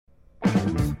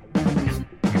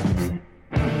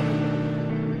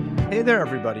Hey there,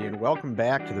 everybody, and welcome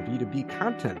back to the B2B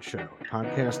Content Show, a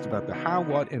podcast about the how,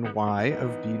 what, and why of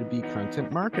B2B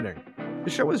content marketing. The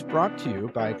show is brought to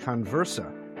you by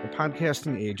Conversa, a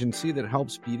podcasting agency that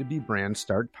helps B2B brands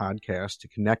start podcasts to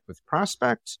connect with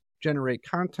prospects, generate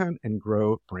content, and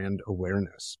grow brand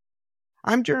awareness.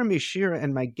 I'm Jeremy Shearer,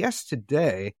 and my guest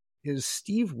today is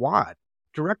Steve Watt,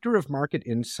 Director of Market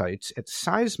Insights at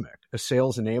Seismic, a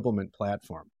sales enablement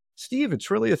platform. Steve, it's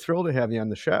really a thrill to have you on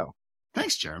the show.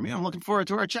 Thanks, Jeremy. I'm looking forward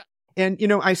to our chat. And,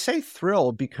 I say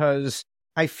thrill because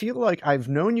I feel like I've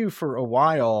known you for a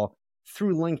while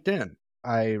through LinkedIn.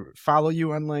 I follow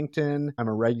you on LinkedIn. I'm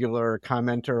a regular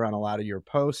commenter on a lot of your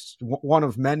posts, one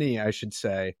of many, I should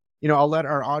say. I'll let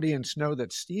our audience know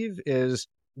that Steve is,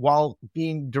 while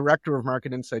being Director of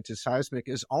Market Insights at Seismic,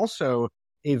 is also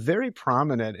a very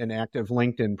prominent and active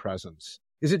LinkedIn presence.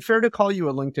 Is it fair to call you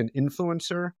a LinkedIn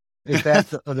influencer? Is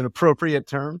that an appropriate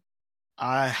term?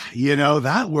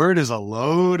 That word is a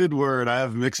loaded word. I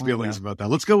have mixed feelings about that.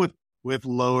 Let's go with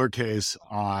lowercase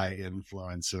I,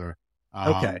 influencer.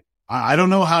 Okay. I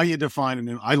don't know how you define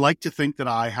it. I like to think that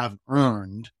I have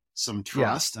earned some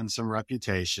trust and some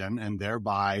reputation, and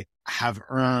thereby have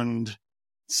earned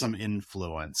some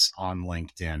influence on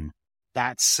LinkedIn.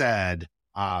 That said,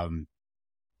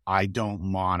 I don't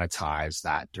monetize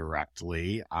that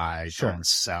directly. I don't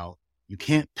sell. You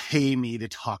can't pay me to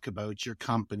talk about your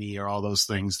company or all those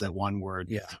things that one word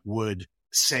would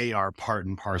say are part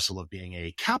and parcel of being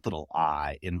a capital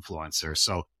I influencer.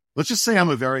 So let's just say I'm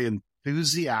a very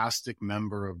enthusiastic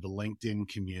member of the LinkedIn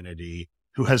community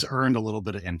who has earned a little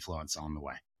bit of influence on the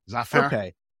way. Is that fair?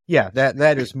 Okay. Yeah,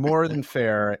 that is more than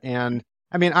fair. And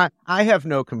I mean, I have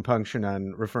no compunction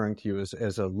on referring to you as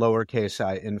a lowercase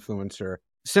I influencer,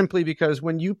 simply because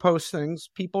when you post things,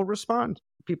 people respond.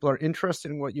 People are interested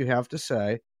in what you have to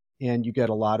say, and you get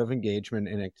a lot of engagement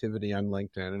and activity on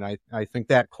LinkedIn. And I think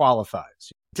that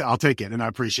qualifies. I'll take it. And I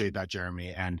appreciate that,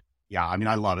 Jeremy. And yeah, I mean,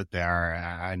 I love it there.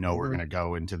 I know we're going to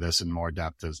go into this in more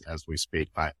depth as we speak,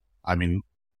 but I mean,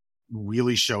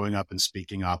 really showing up and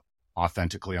speaking up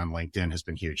authentically on LinkedIn has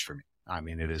been huge for me. I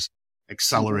mean, it has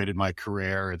accelerated my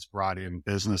career. It's brought in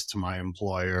business to my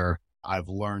employer. I've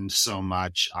learned so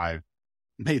much. I've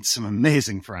made some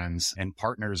amazing friends and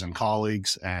partners and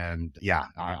colleagues. And yeah,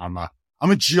 I'm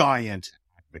a giant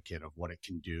advocate of what it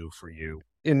can do for you.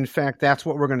 In fact, that's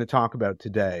what we're going to talk about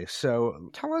today. So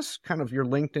tell us kind of your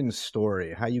LinkedIn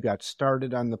story, how you got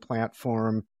started on the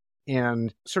platform,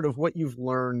 and sort of what you've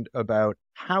learned about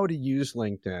how to use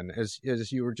LinkedIn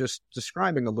as you were just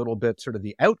describing a little bit, sort of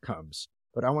the outcomes.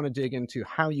 But I want to dig into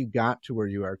how you got to where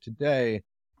you are today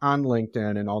on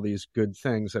LinkedIn and all these good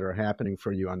things that are happening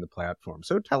for you on the platform.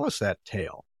 So tell us that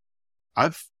tale.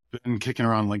 I've been kicking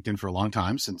around LinkedIn for a long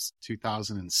time, since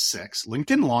 2006.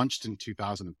 LinkedIn launched in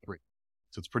 2003.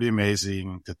 So it's pretty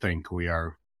amazing to think we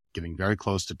are getting very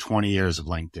close to 20 years of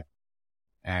LinkedIn.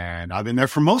 And I've been there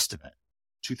for most of it.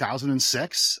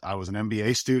 2006, I was an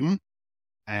MBA student,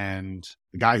 and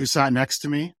the guy who sat next to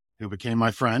me, who became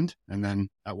my friend, and then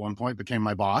at one point became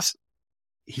my boss,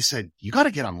 he said, you got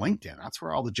to get on LinkedIn. That's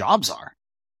where all the jobs are.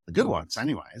 The good ones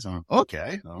anyways. I'm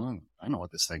okay. I know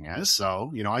what this thing is.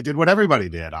 So, I did what everybody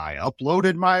did. I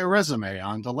uploaded my resume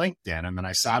onto LinkedIn, and then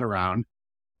I sat around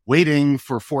waiting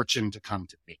for fortune to come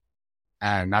to me.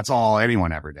 And that's all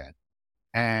anyone ever did.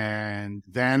 And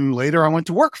then later I went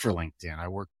to work for LinkedIn. I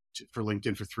worked for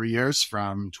LinkedIn for 3 years,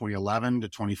 from 2011 to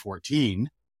 2014.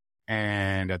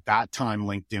 And at that time,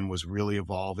 LinkedIn was really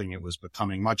evolving. It was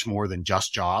becoming much more than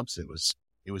just jobs. It was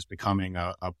becoming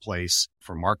a place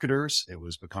for marketers. It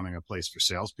was becoming a place for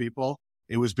salespeople.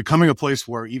 It was becoming a place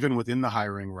where even within the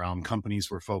hiring realm, companies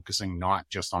were focusing not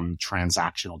just on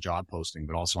transactional job posting,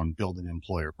 but also on building an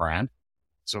employer brand.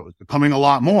 So it was becoming a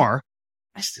lot more.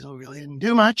 I still really didn't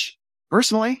do much.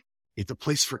 Personally, it's a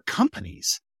place for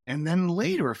companies. And then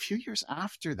later, a few years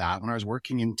after that, when I was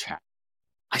working in tech,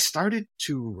 I started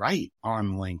to write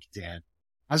on LinkedIn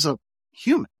as a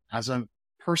human, as a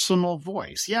personal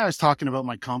voice. Yeah, I was talking about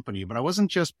my company, but I wasn't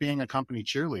just being a company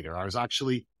cheerleader. I was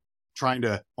actually trying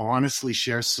to honestly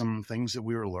share some things that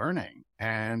we were learning.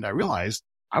 And I realized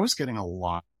I was getting a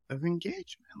lot of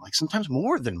engagement, like sometimes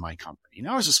more than my company.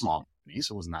 Now, it was a small company,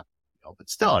 so it wasn't that big deal, but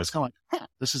still, I was kind of like,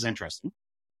 this is interesting.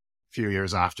 A few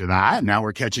years after that, now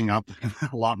we're catching up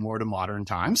a lot more to modern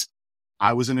times.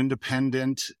 I was an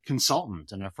independent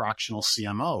consultant and a fractional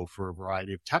CMO for a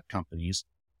variety of tech companies.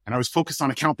 And I was focused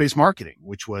on account-based marketing,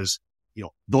 which was,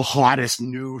 the hottest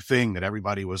new thing that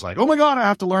everybody was like, oh my God, I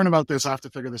have to learn about this. I have to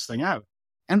figure this thing out.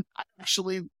 And I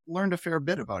actually learned a fair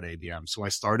bit about ABM. So I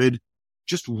started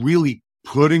just really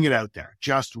putting it out there,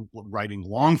 just writing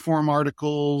long form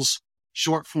articles,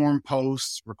 short form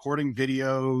posts, recording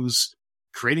videos,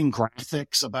 creating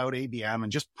graphics about ABM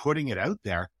and just putting it out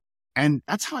there. And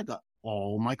that's how I got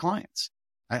all my clients.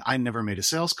 I never made a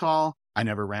sales call. I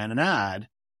never ran an ad.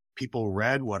 People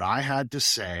read what I had to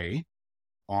say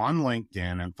on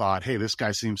LinkedIn and thought, hey, this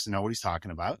guy seems to know what he's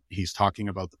talking about. He's talking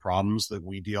about the problems that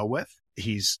we deal with.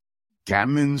 He's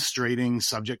demonstrating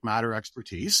subject matter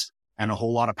expertise and a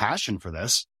whole lot of passion for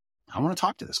this. I want to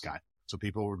talk to this guy. So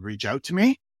people would reach out to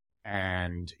me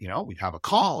and, we'd have a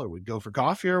call or we'd go for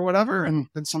coffee or whatever. And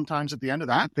then sometimes at the end of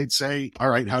that, they'd say, all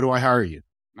right, how do I hire you?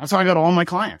 That's how I got all my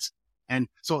clients. And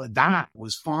so that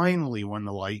was finally when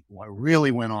the light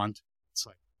really went on. It's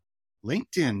like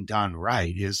LinkedIn done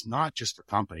right is not just for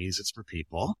companies, it's for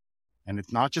people. And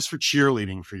it's not just for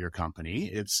cheerleading for your company.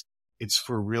 It's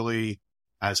for really,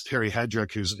 as Perry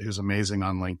Hedrick, who's amazing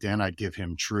on LinkedIn, I'd give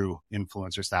him true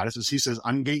influencer status. As he says,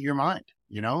 ungate your mind,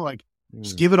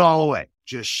 just give it all away,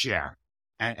 just share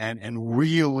and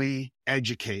really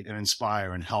educate and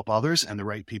inspire and help others. And the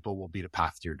right people will beat a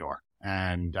path to your door.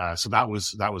 And so that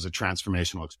was a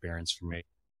transformational experience for me.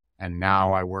 And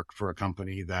now I work for a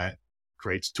company that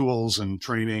creates tools and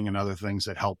training and other things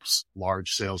that helps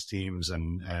large sales teams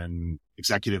and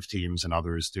executive teams and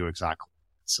others do exactly.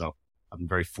 So I'm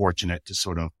very fortunate to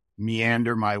sort of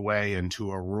meander my way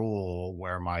into a role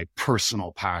where my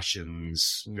personal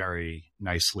passions very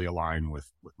nicely align with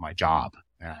my job,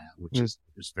 which is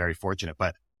very fortunate.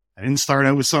 But I didn't start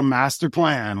out with some master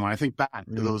plan. When I think back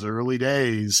to those early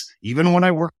days, even when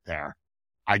I worked there,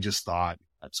 I just thought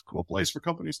that's a cool place for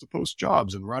companies to post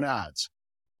jobs and run ads.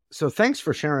 So thanks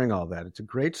for sharing all that. It's a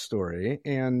great story.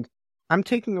 And I'm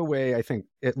taking away, I think,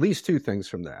 at least two things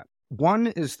from that. One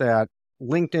is that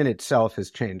LinkedIn itself has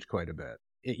changed quite a bit.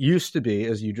 It used to be,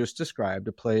 as you just described,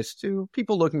 a place to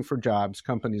people looking for jobs,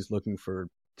 companies looking for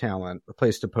talent, a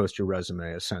place to post your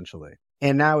resume, essentially.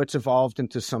 And now it's evolved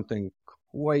into something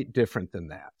quite different than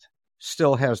that.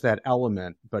 Still has that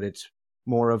element, but it's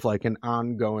more of like an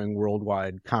ongoing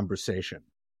worldwide conversation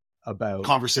about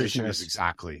conversation business.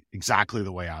 Is exactly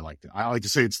the way I like it. I like to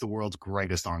say it's the world's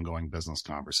greatest ongoing business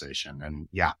conversation. And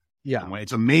yeah. And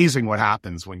it's amazing what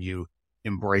happens when you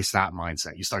embrace that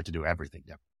mindset. You start to do everything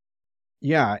different.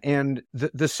 Yeah. And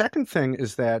the second thing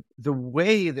is that the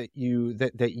way that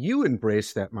you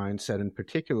embrace that mindset in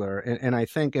particular, and I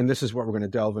think, and this is what we're going to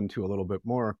delve into a little bit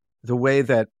more, the way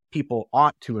that people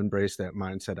ought to embrace that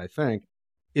mindset, I think,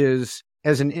 is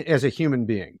as a human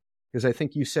being. Because I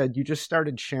think you said you just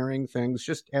started sharing things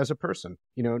just as a person,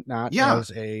 not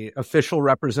as a official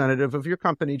representative of your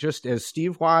company, just as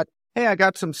Steve Watt. Hey, I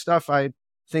got some stuff I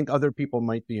think other people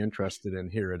might be interested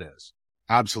in. Here it is.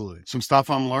 Absolutely. Some stuff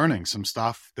I'm learning, some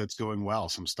stuff that's going well,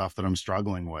 some stuff that I'm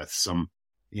struggling with, some,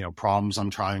 problems I'm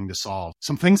trying to solve,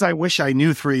 some things I wish I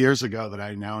knew 3 years ago that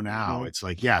I know now. Mm-hmm. It's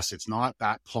like, yes, it's not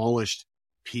that polished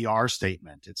PR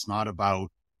statement. It's not about,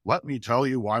 let me tell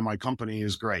you why my company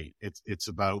is great. It's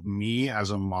about me as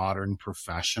a modern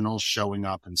professional showing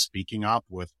up and speaking up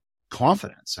with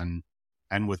confidence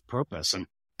and with purpose. And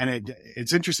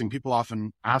it's interesting. People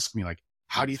often ask me, like,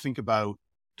 how do you think about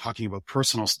talking about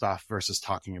personal stuff versus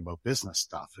talking about business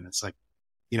stuff? And it's like,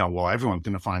 everyone's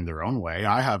going to find their own way.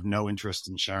 I have no interest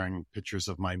in sharing pictures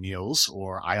of my meals,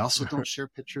 or I also don't share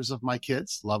pictures of my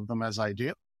kids, love them as I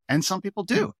do. And some people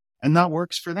do, and that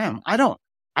works for them. I don't.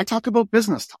 I talk about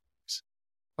business topics,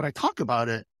 but I talk about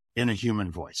it in a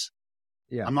human voice.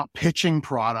 Yeah. I'm not pitching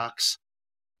products.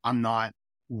 I'm not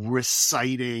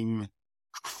reciting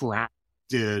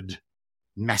crafted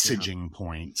messaging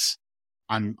points.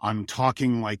 I'm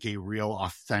talking like a real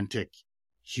authentic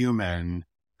human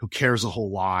who cares a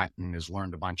whole lot and has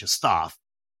learned a bunch of stuff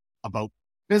about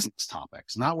business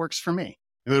topics. And that works for me.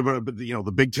 But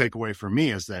the big takeaway for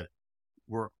me is that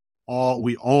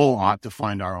we all ought to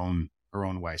find our own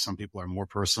way. Some people are more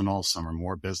personal. Some are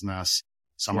more business.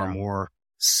 Some are more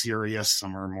serious.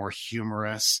 Some are more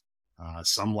humorous.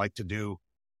 Some like to do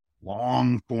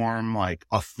long form, like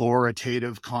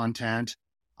authoritative content.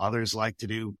 Others like to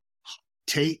do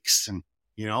takes. And,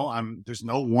 there's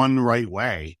no one right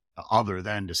way other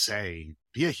than to say,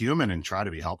 be a human and try to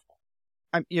be helpful.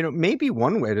 Maybe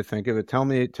one way to think of it, tell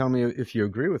me if you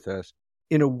agree with this.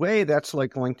 In a way, that's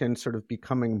like LinkedIn sort of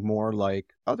becoming more like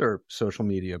other social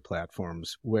media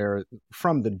platforms, where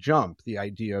from the jump, the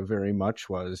idea very much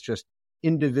was just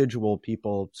individual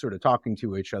people sort of talking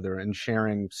to each other and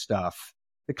sharing stuff.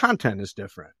 The content is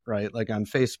different, right? Like on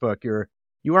Facebook,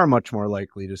 you are much more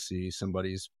likely to see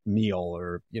somebody's meal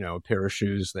or, a pair of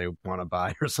shoes they want to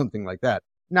buy or something like that.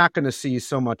 Not going to see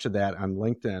so much of that on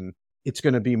LinkedIn. It's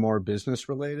going to be more business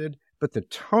related, but the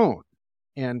tone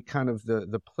and kind of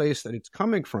the place that it's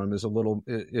coming from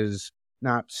is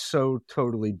not so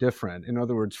totally different. In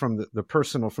other words, from the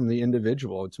personal, from the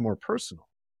individual, it's more personal.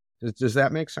 Does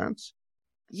that make sense?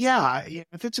 Yeah,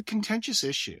 if it's a contentious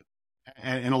issue.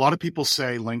 And a lot of people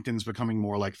say LinkedIn's becoming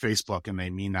more like Facebook, and they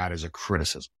mean that as a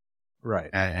criticism. Right.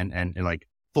 And like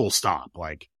full stop,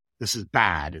 like this is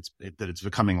bad. That it's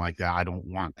becoming like that. I don't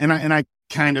want, and I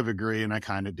kind of agree and I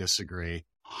kind of disagree.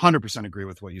 100% agree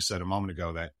with what you said a moment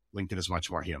ago that LinkedIn is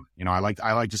much more human. I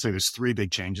like to say there's three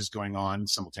big changes going on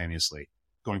simultaneously,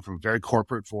 going from very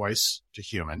corporate voice to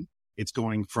human. It's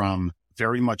going from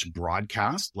very much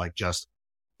broadcast, like just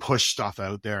push stuff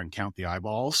out there and count the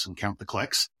eyeballs and count the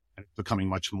clicks, and it's becoming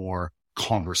much more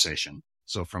conversation.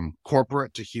 So from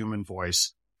corporate to human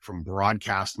voice, from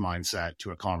broadcast mindset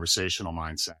to a conversational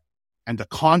mindset, and the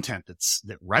content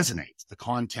that resonates, the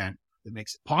content that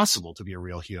makes it possible to be a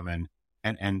real human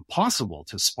and possible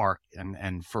to spark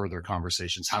and further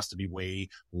conversations has to be way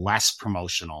less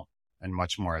promotional and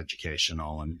much more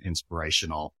educational and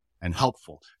inspirational and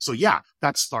helpful. So yeah,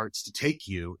 that starts to take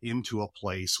you into a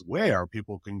place where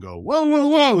people can go, whoa,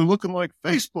 we're looking like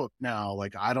Facebook now.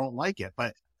 Like, I don't like it.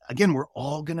 But again, we're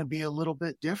all going to be a little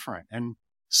bit different. And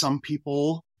some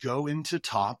people go into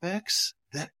topics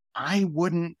that I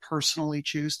wouldn't personally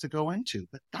choose to go into,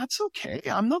 but that's okay.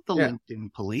 I'm not the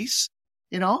LinkedIn police.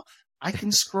 I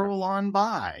can scroll on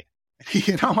by.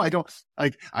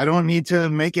 I don't need to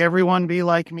make everyone be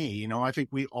like me. I think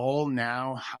we all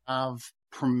now have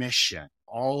permission,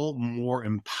 all more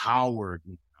empowered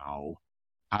now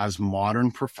as modern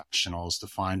professionals to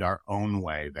find our own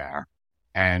way there.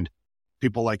 And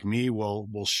people like me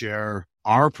will share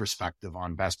our perspective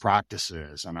on best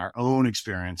practices and our own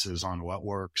experiences on what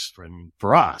works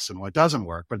for us and what doesn't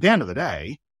work. But at the end of the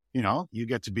day, you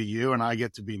get to be you and I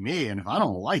get to be me. And if I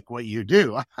don't like what you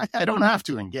do, I don't have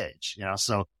to engage,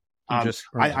 so I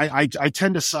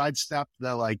tend to sidestep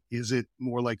the, like, is it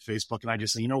more like Facebook? And I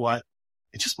just say, you know what?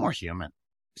 It's just more human.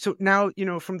 So now,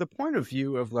 from the point of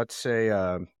view of, let's say,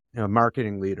 a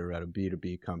marketing leader at a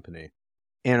B2B company,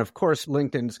 and of course,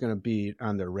 LinkedIn's going to be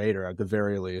on their radar at the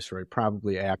very least, right?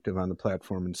 Probably active on the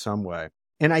platform in some way.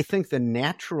 And I think the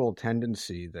natural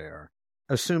tendency there,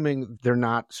 assuming they're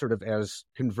not sort of as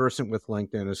conversant with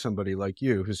LinkedIn as somebody like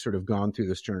you who's sort of gone through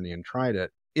this journey and tried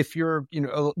it, if you're,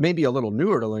 maybe a little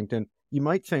newer to LinkedIn, you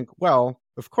might think, well,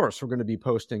 of course, we're going to be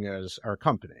posting as our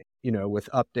company, with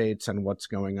updates on what's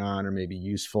going on or maybe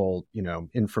useful,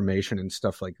 information and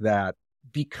stuff like that,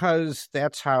 because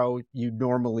that's how you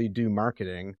normally do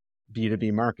marketing,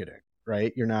 B2B marketing,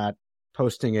 right? You're not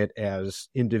posting it as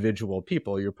individual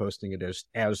people. You're posting it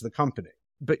as the company.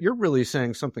 But you're really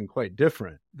saying something quite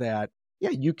different, that,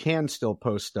 yeah, you can still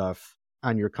post stuff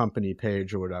on your company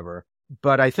page or whatever.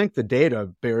 But I think the data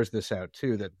bears this out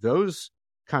too, that those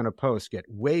kind of posts get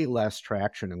way less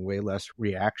traction and way less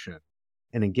reaction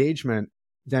and engagement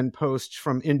than posts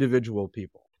from individual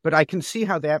people. But I can see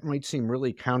how that might seem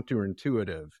really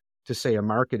counterintuitive to, say, a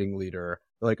marketing leader,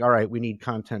 like, all right, we need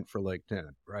content for LinkedIn,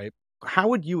 right? How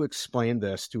would you explain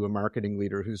this to a marketing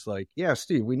leader who's like, yeah,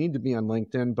 Steve, we need to be on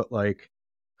LinkedIn, but like,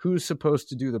 who's supposed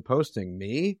to do the posting?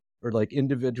 Me or like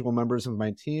individual members of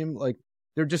my team? Like,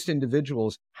 they're just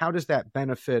individuals. How does that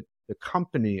benefit the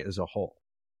company as a whole?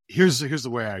 Here's the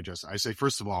way I say,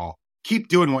 first of all, keep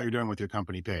doing what you're doing with your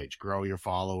company page. Grow your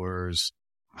followers,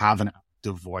 have an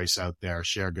active voice out there,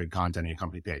 share good content on your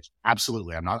company page.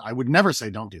 Absolutely. I would never say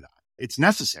don't do that. It's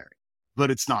necessary, but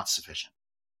it's not sufficient.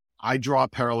 I draw a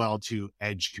parallel to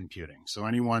edge computing. So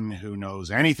anyone who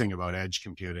knows anything about edge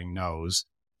computing knows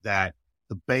that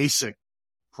the basic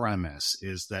premise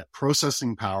is that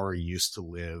processing power used to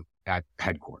live at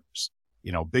headquarters.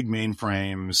 Big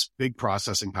mainframes, big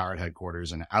processing power at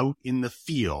headquarters, and out in the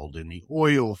field, in the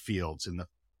oil fields, in the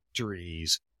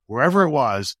factories, wherever it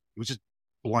was just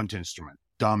blunt instrument,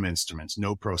 dumb instruments,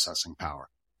 no processing power.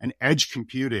 And edge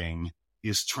computing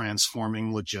is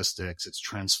transforming logistics. It's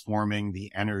transforming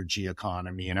the energy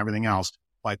economy and everything else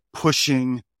by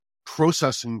pushing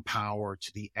processing power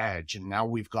to the edge. And now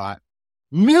we've got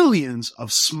millions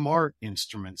of smart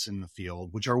instruments in the field,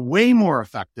 which are way more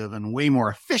effective and way more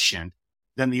efficient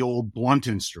than the old blunt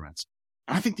instruments.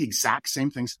 And I think the exact same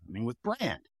thing's happening with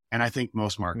brand. And I think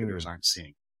most marketers aren't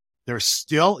seeing. They're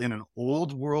still in an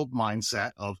old world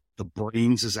mindset of the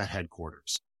brains is at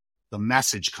headquarters. The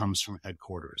message comes from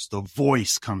headquarters. The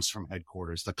voice comes from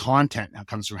headquarters. The content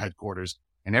comes from headquarters.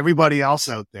 And everybody else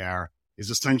out there is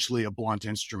essentially a blunt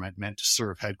instrument meant to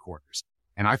serve headquarters.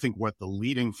 And I think what the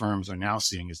leading firms are now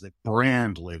seeing is that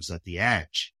brand lives at the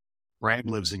edge. Brand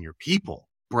lives in your people.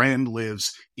 Brand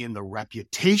lives in the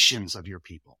reputations of your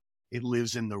people. It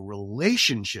lives in the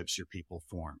relationships your people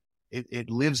form. It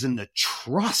lives in the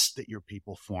trust that your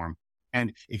people form.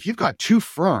 And if you've got two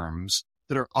firms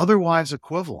that are otherwise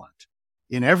equivalent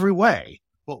in every way,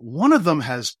 but one of them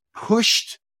has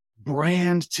pushed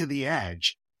brand to the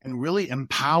edge and really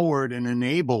empowered and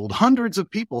enabled hundreds of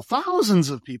people, thousands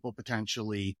of people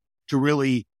potentially, to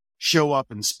really show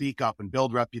up and speak up and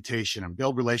build reputation and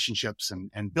build relationships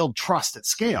and build trust at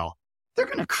scale, they're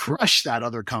going to crush that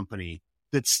other company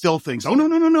that still thinks, oh,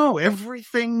 no.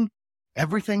 Everything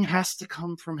has to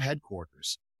come from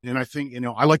headquarters. And I think,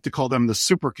 I like to call them the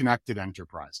super connected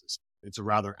enterprises. It's a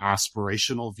rather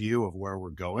aspirational view of where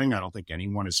we're going. I don't think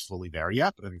anyone is fully there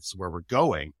yet, but I think it's where we're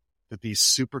going, that these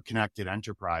super connected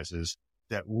enterprises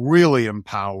that really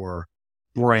empower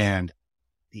brand,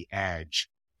 the edge,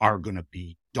 are going to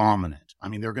be dominant. I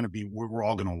mean, we're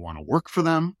all going to want to work for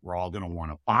them. We're all going to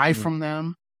want to buy from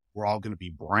them. We're all going to be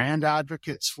brand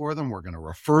advocates for them. We're going to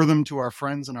refer them to our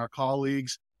friends and our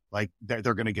colleagues. Like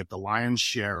they're going to get the lion's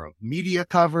share of media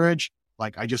coverage.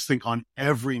 Like I just think on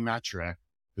every metric,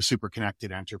 the super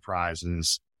connected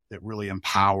enterprises that really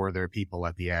empower their people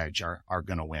at the edge are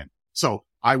going to win. So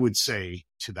I would say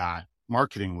to that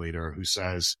marketing leader who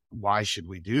says, why should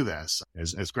we do this?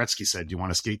 As Gretzky said, do you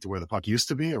want to skate to where the puck used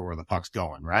to be or where the puck's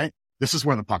going, right? This is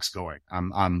where the puck's going.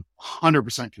 I'm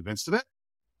 100% convinced of it.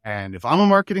 And if I'm a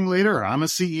marketing leader or I'm a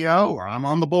CEO or I'm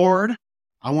on the board,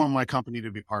 I want my company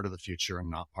to be part of the future and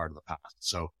not part of the past.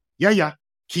 So yeah.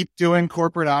 Keep doing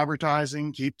corporate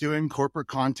advertising, keep doing corporate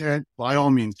content. By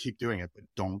all means, keep doing it, but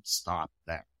don't stop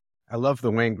there. I love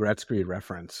the Wayne Gretzky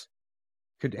reference.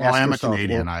 I am a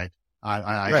Canadian. I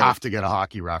have to get a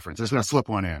hockey reference. Just going to slip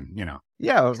one in,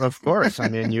 Yeah, of course. I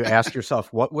mean, you ask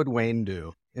yourself, what would Wayne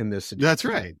do in this situation? That's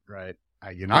right. Right.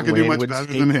 You're not going to do much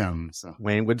better than him. So.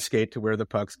 Wayne would skate to where the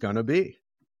puck's going to be.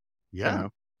 Yeah.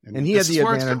 And he had the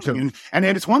advantage of, and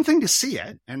it's one thing to see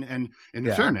it. And in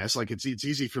fairness, like it's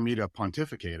easy for me to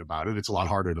pontificate about it. It's a lot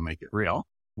harder to make it real,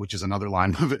 which is another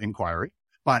line of inquiry.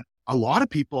 But a lot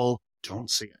of people don't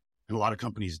see it. And a lot of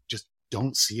companies just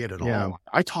don't see it at all.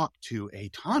 I talk to a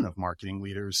ton of marketing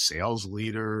leaders, sales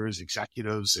leaders,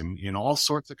 executives in all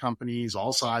sorts of companies,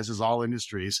 all sizes, all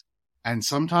industries. And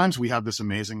sometimes we have this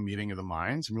amazing meeting of the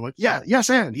minds and we're like, yes,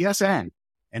 and.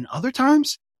 And other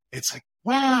times it's like,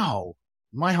 wow.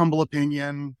 My humble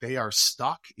opinion, they are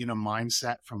stuck in a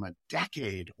mindset from a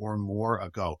decade or more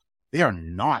ago. They are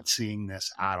not seeing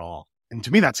this at all. And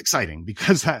to me, that's exciting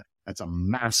because that's a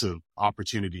massive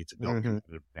opportunity to build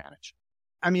competitive advantage.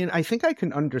 I mean, I think I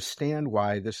can understand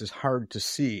why this is hard to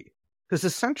see because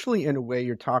essentially in a way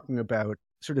you're talking about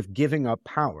sort of giving up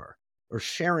power or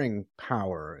sharing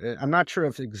power. I'm not sure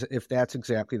if that's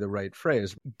exactly the right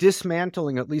phrase.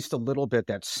 Dismantling at least a little bit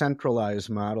that centralized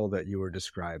model that you were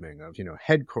describing of,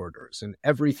 headquarters and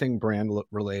everything brand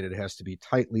related has to be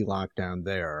tightly locked down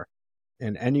there.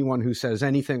 And anyone who says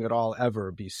anything at all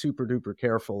ever be super duper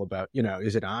careful about,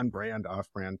 is it on brand,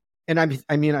 off brand? And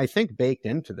I think baked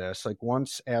into this, like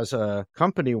once as a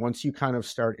company, once you kind of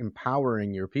start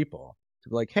empowering your people to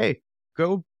be like, hey,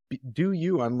 go do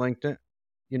you on LinkedIn.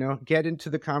 Get into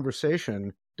the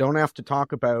conversation. Don't have to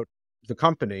talk about the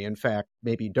company. In fact,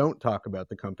 maybe don't talk about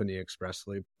the company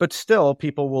expressly, but still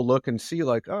people will look and see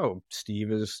like, oh, Steve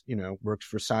is, works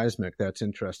for Seismic. That's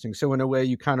interesting. So in a way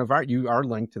you kind of you are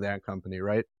linked to that company,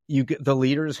 right? The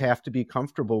leaders have to be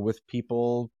comfortable with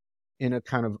people in a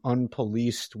kind of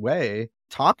unpoliced way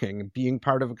talking, being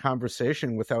part of a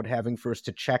conversation without having first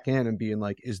to check in and being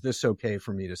like, is this okay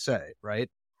for me to say? Right.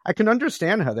 I can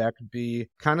understand how that could be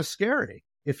kind of scary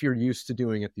if you're used to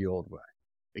doing it the old way.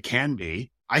 It can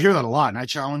be. I hear that a lot and I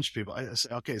challenge people. I say,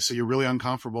 okay, so you're really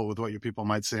uncomfortable with what your people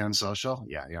might say on social?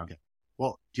 Yeah. Okay.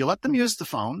 Well, do you let them use the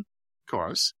phone? Of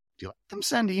course. Do you let them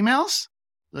send emails?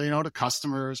 To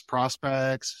customers,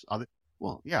 prospects, other?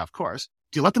 Well, yeah, of course.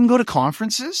 Do you let them go to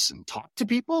conferences and talk to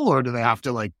people or do they have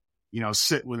to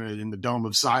sit in the dome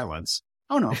of silence?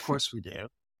 Oh no, of course we do.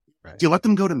 Right. Do you let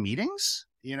them go to meetings?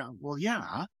 Well,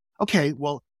 yeah. Okay.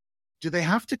 Well, do they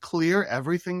have to clear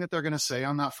everything that they're going to say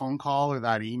on that phone call or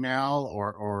that email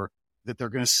or that they're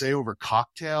going to say over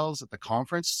cocktails at the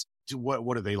conference?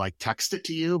 What do they text it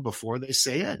to you before they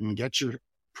say it and get your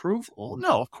approval?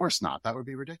 No, of course not. That would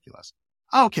be ridiculous.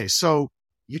 Okay. So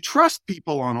you trust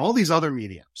people on all these other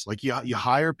mediums. Like you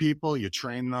hire people, you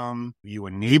train them, you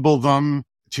enable them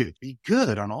to be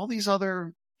good on all these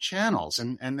other channels.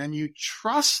 And then you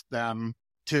trust them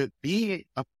to be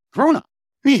a grown-up.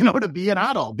 To be an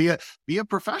adult, be a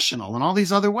professional in all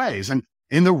these other ways. And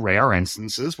in the rare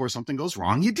instances where something goes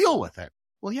wrong, you deal with it.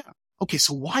 Well, yeah. Okay.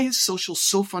 So why is social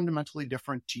so fundamentally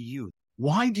different to you?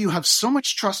 Why do you have so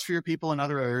much trust for your people in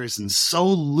other areas and so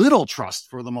little trust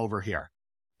for them over here?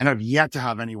 And I've yet to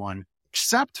have anyone,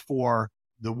 except for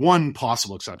The one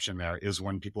possible exception there is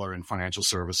when people are in financial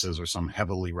services or some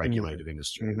heavily regulated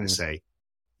industry. And they say,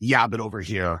 yeah, but over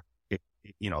here,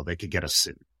 they could get us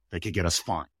sued. They could get us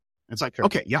fined. It's like,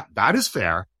 okay, yeah, that is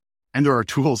fair. And there are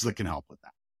tools that can help with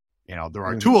that. There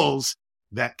are tools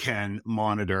that can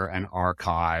monitor and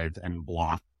archive and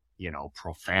block,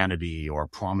 profanity or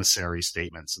promissory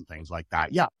statements and things like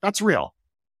that. Yeah, that's real.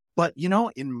 But,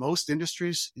 in most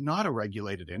industries, not a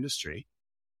regulated industry,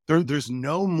 there's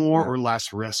no more or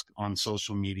less risk on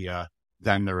social media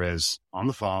than there is on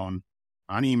the phone,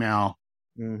 on email,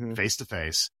 face to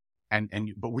face.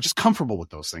 But we're just comfortable with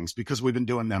those things because we've been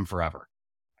doing them forever.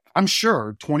 I'm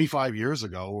sure 25 years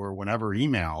ago or whenever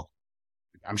email,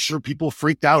 I'm sure people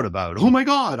freaked out about, oh my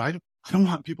God, I don't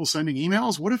want people sending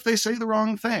emails. What if they say the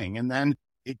wrong thing? And then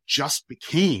it just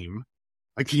became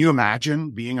like, can you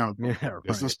imagine being a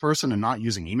business person and not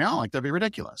using email? Like, that'd be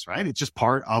ridiculous, right? It's just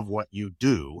part of what you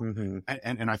do.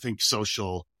 And I think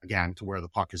social, again, to where the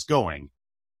puck is going,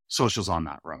 social's on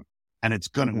that road. And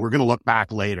we're going to look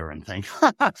back later and think,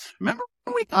 remember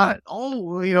when we got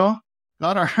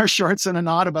our shorts in a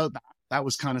knot about that? That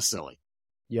was kind of silly.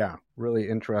 Yeah, really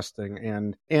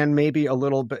interesting. And maybe a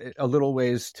little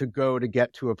ways to go to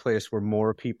get to a place where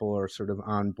more people are sort of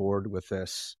on board with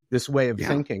this way of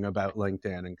thinking about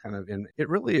LinkedIn and it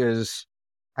really is,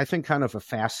 I think, kind of a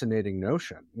fascinating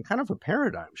notion and kind of a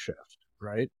paradigm shift,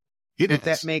 right?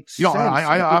 That makes sense.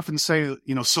 I often say,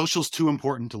 social's too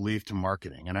important to leave to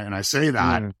marketing. And I say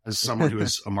that as someone who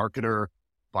is a marketer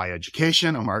by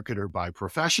education, a marketer by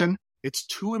profession. It's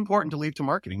too important to leave to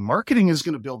marketing. Marketing is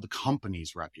going to build the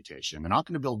company's reputation. They're not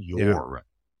going to build your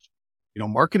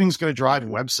reputation. Marketing is going to drive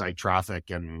website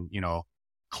traffic and,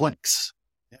 clicks.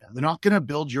 They're not going to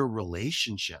build your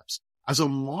relationships. As a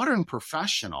modern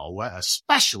professional,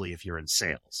 especially if you're in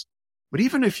sales, but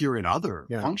even if you're in other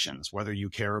functions, whether you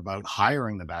care about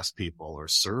hiring the best people or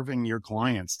serving your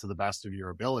clients to the best of your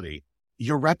ability,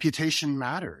 your reputation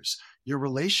matters. Your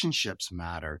relationships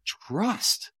matter.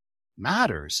 Trust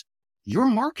matters. Your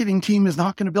marketing team is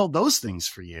not going to build those things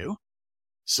for you.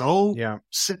 So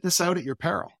sit this out at your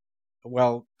peril.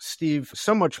 Well, Steve,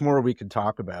 so much more we could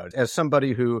talk about. As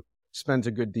somebody who spends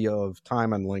a good deal of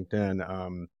time on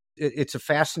LinkedIn, it's a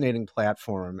fascinating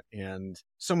platform and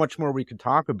so much more we could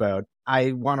talk about.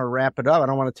 I want to wrap it up. I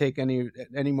don't want to take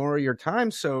any more of your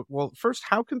time. So, first,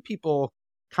 how can people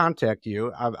contact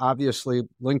you? Obviously,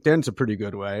 LinkedIn's a pretty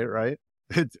good way, right?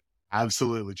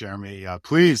 Absolutely, Jeremy.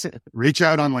 Please reach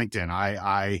out on LinkedIn.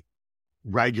 I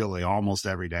regularly, almost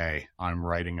every day, I'm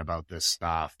writing about this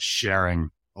stuff,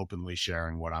 openly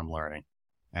sharing what I'm learning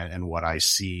and what I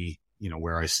see,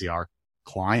 where I see our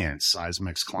clients,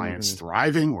 Sizmix clients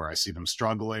thriving, where I see them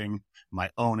struggling, my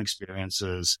own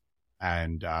experiences.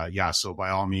 And so by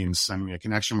all means, send me a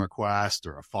connection request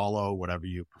or a follow, whatever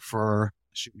you prefer.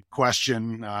 Shoot me a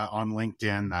question on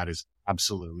LinkedIn. That is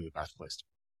absolutely the best place to be.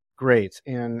 Great.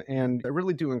 And I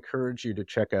really do encourage you to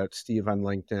check out Steve on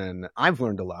LinkedIn. I've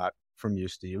learned a lot from you,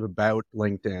 Steve, about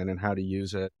LinkedIn and how to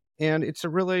use it. And it's a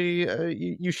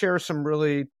really, you share some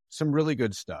really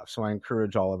good stuff. So I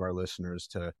encourage all of our listeners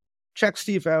to check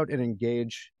Steve out and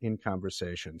engage in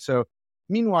conversation. So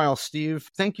meanwhile, Steve,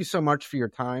 thank you so much for your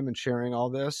time and sharing all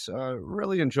this.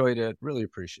 Really enjoyed it. Really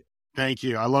appreciate it. Thank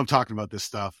you. I love talking about this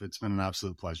stuff. It's been an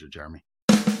absolute pleasure, Jeremy.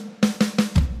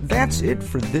 That's it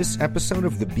for this episode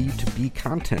of the B2B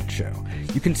Content Show.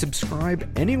 You can subscribe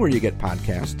anywhere you get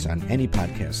podcasts on any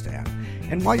podcast app.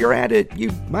 And while you're at it,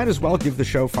 you might as well give the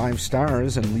show 5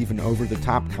 stars and leave an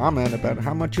over-the-top comment about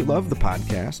how much you love the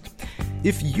podcast.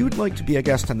 If you'd like to be a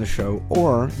guest on the show,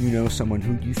 or you know someone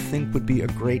who you think would be a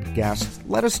great guest,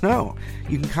 let us know.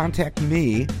 You can contact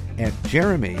me at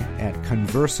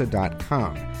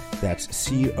jeremy@conversa.com. That's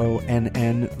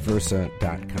CONN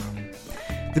Versa.com.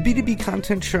 The B2B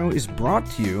Content Show is brought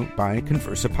to you by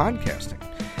Conversa Podcasting.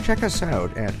 Check us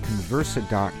out at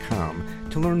conversa.com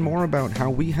to learn more about how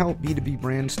we help B2B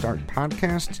brands start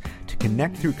podcasts to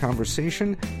connect through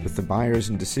conversation with the buyers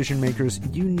and decision makers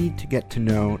you need to get to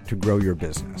know to grow your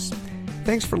business.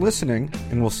 Thanks for listening,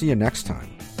 and we'll see you next time.